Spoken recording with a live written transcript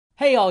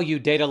Hey all you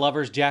data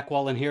lovers, Jack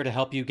Wallen here to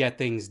help you get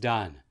things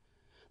done.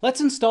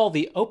 Let's install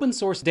the open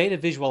source data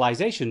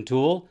visualization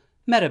tool,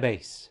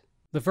 Metabase.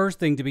 The first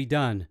thing to be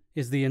done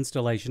is the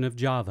installation of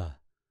Java.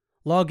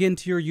 Log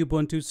into your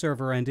Ubuntu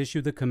server and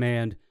issue the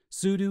command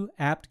sudo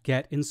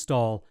apt-get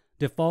install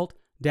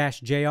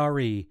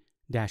default-jre-y.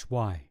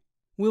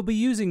 We'll be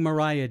using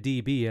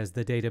mariadb as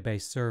the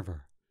database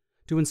server.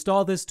 To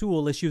install this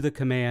tool, issue the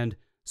command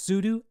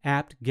sudo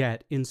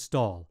apt-get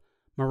install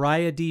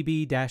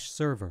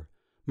mariadb-server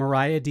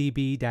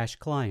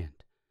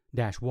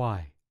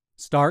mariadb-client-y.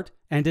 Start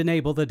and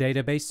enable the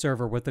database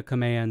server with the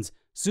commands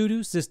sudo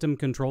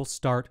systemctl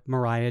start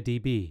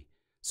mariadb,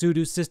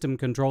 sudo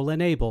systemctl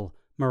enable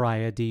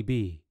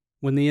mariadb.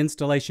 When the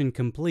installation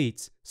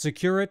completes,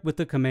 secure it with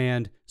the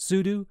command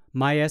sudo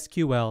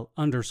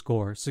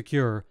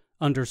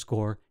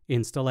mysql_secure_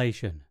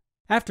 installation.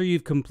 After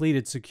you've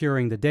completed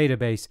securing the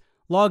database,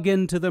 log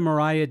into the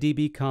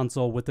mariadb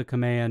console with the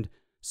command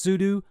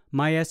sudo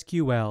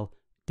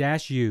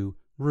mysql-u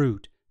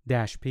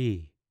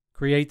root-p.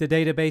 Create the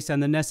database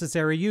and the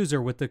necessary user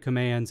with the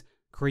commands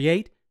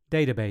create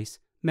database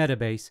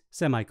metabase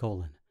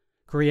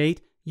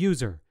create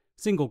user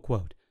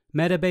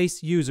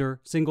metabaseuser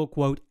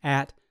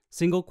at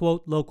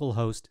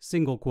localhost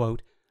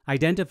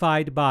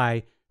identified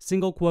by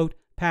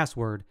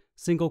password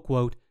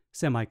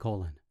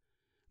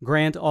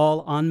grant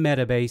all on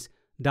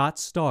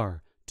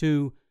metabase.star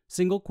to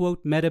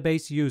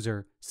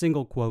metabaseuser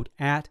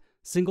at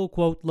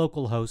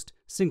localhost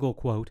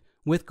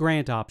with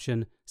grant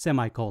option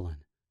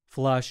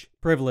flush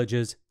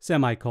privileges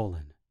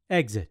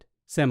exit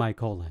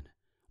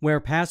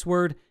where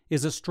password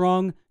is a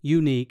strong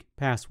unique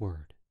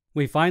password.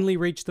 We finally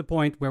reached the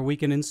point where we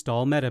can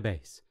install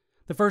Metabase.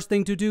 The first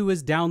thing to do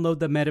is download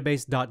the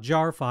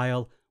metabase.jar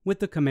file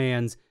with the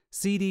commands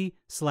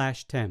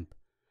cd/temp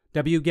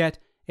wget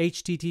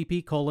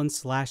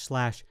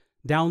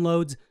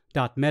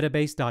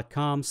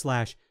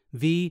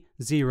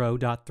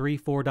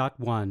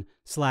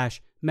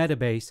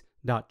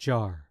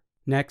http://downloads.metabase.com/v0.34.1/metabase.jar.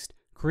 Next,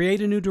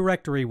 create a new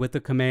directory with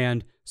the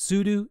command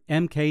sudo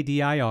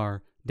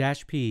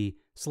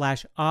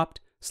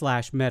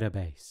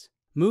mkdir-p/opt/metabase.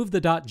 Move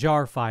the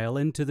 .jar file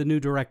into the new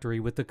directory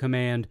with the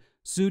command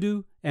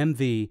sudo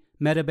mv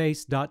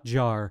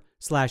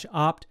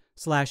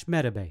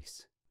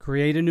metabase.jar/opt/metabase.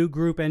 Create a new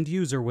group and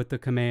user with the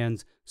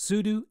commands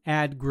sudo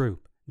addgroup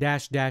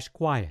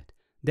 --quiet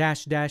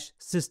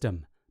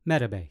 --system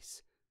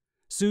metabase,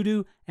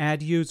 sudo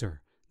adduser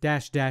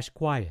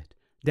 --quiet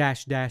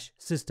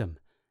 --system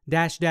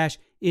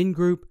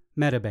ingroup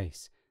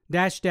metabase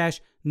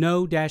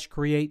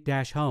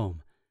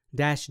 -no-create-home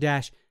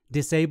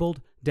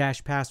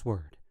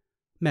 -disabled-password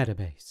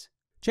metabase.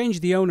 Change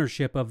the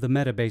ownership of the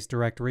metabase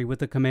directory with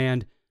the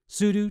command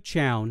sudo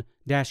chown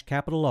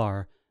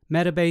 -R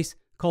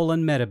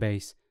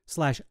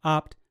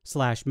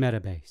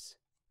metabase:/opt/metabase.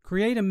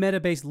 Create a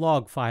metabase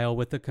log file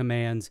with the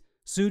commands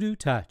sudo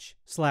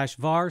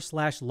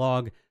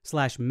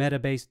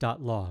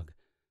touch/var/log/metabase.log,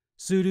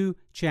 sudo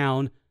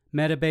chown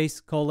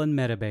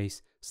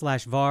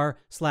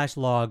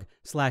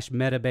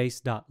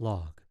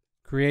metabase:/var/log/metabase.log.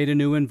 Create a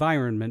new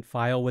environment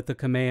file with the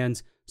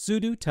commands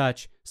sudo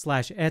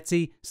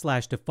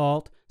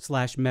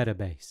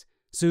touch/etc/default/metabase,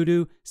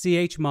 sudo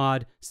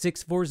chmod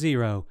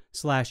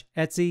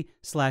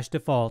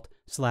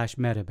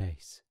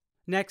 640/etc/default/metabase.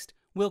 Next,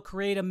 we'll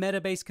create a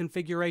Metabase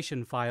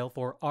configuration file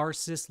for our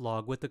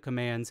Syslog with the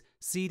commands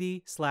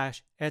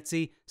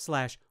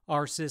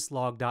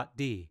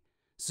cd/etc/rsyslog.d,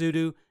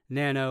 sudo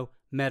nano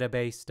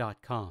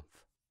metabase.conf.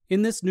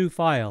 In this new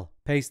file,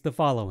 paste the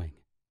following: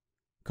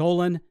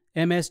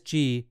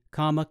 :msg,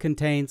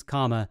 contains,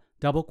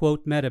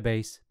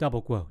 metabase,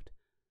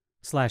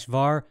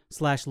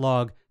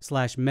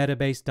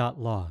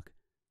 /var/log/metabase.log,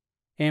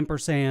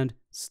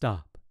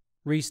 &stop.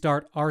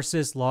 Restart our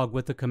Syslog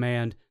with the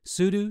command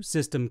sudo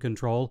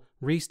systemctl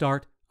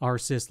restart our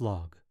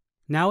Syslog.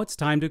 Now it's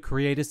time to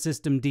create a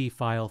systemd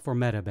file for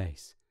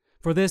Metabase.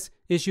 For this,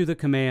 issue the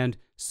command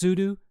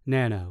sudo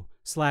nano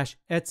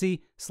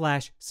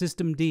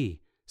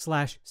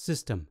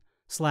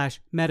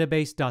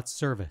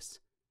 /etc/systemd/system/metabase.service.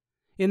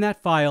 In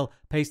that file,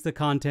 paste the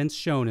contents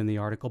shown in the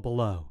article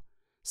below.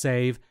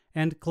 Save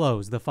and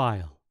close the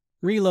file.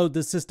 Reload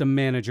the system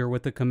manager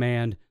with the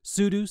command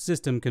sudo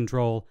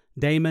systemctl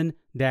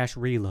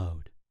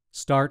daemon-reload.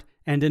 Start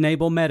and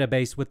enable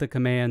Metabase with the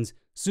commands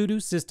sudo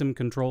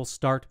systemctl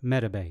start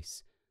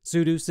metabase,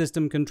 sudo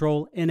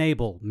systemctl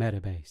enable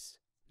metabase.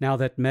 Now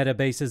that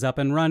Metabase is up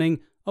and running,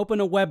 open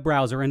a web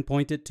browser and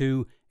point it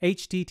to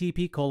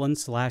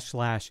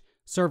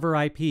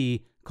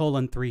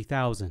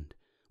http://server-ip:3000,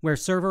 where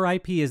server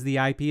IP is the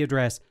IP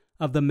address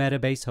of the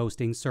Metabase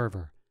hosting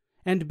server,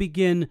 and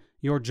begin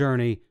your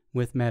journey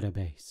with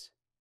Metabase.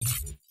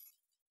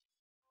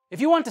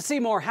 If you want to see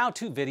more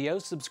how-to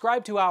videos,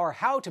 subscribe to our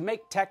How to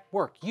Make Tech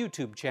Work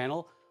YouTube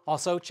channel.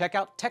 Also, check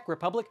out Tech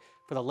Republic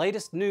for the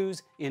latest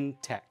news in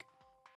tech.